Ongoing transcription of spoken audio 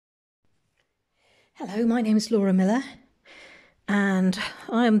Hello, my name is Laura Miller and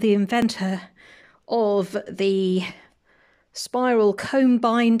I am the inventor of the spiral comb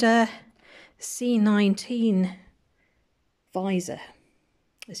binder C19 visor,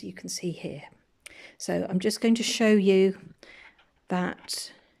 as you can see here. So I'm just going to show you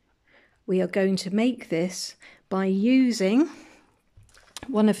that we are going to make this by using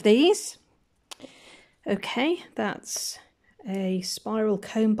one of these. Okay, that's a spiral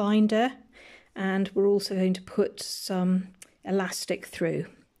comb binder, and we're also going to put some elastic through.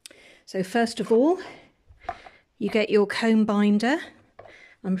 So first of all, you get your comb binder.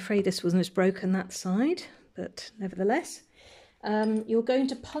 I'm afraid this one was broken that side, but nevertheless. You're going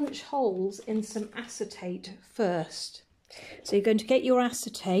to punch holes in some acetate first. So you're going to get your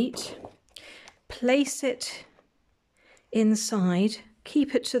acetate, place it inside,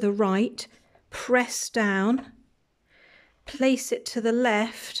 keep it to the right, press down, place it to the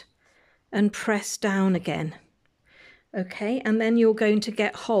left and press down again. Okay, and then you're going to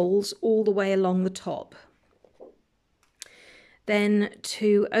get holes all the way along the top. Then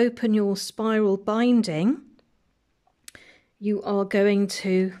to open your spiral binding, you are going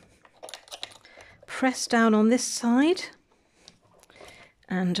to press down on this side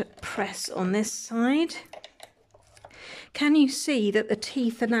and press on this side. Can you see that the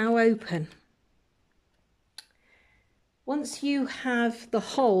teeth are now open? Once you have the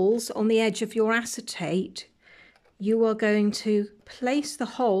holes on the edge of your acetate, you are going to place the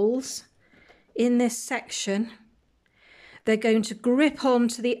holes in this section. They're going to grip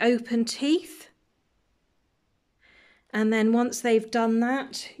onto the open teeth. And then once they've done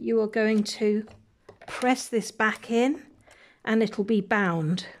that, you are going to press this back in and it'll be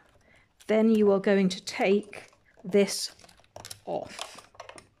bound. Then you are going to take this off.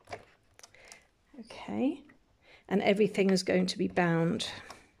 Okay. And everything is going to be bound.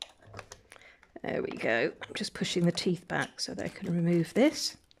 There we go. I'm just pushing the teeth back so that I can remove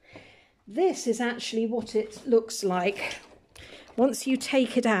this. This is actually what it looks like once you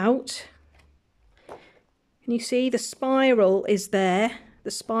take it out. Can you see the spiral is there,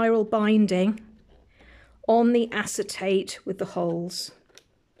 the spiral binding on the acetate with the holes.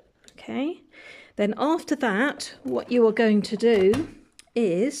 Okay. Then after that, what you are going to do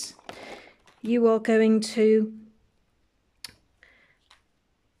is you are going to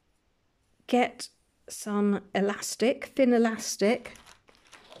get some elastic, thin elastic.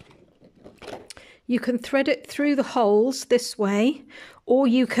 You can thread it through the holes this way, or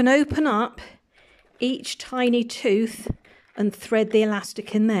you can open up each tiny tooth and thread the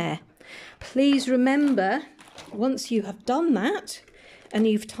elastic in there. Please remember, once you have done that and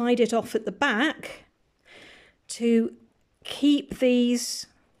you've tied it off at the back, to keep these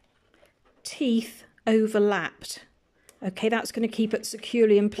teeth overlapped. Okay, that's going to keep it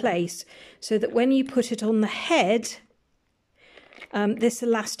securely in place so that when you put it on the head, this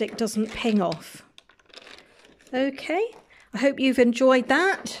elastic doesn't ping off. Okay, I hope you've enjoyed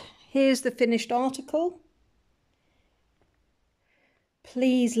that. Here's the finished article.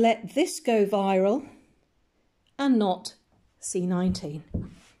 Please let this go viral and not C19.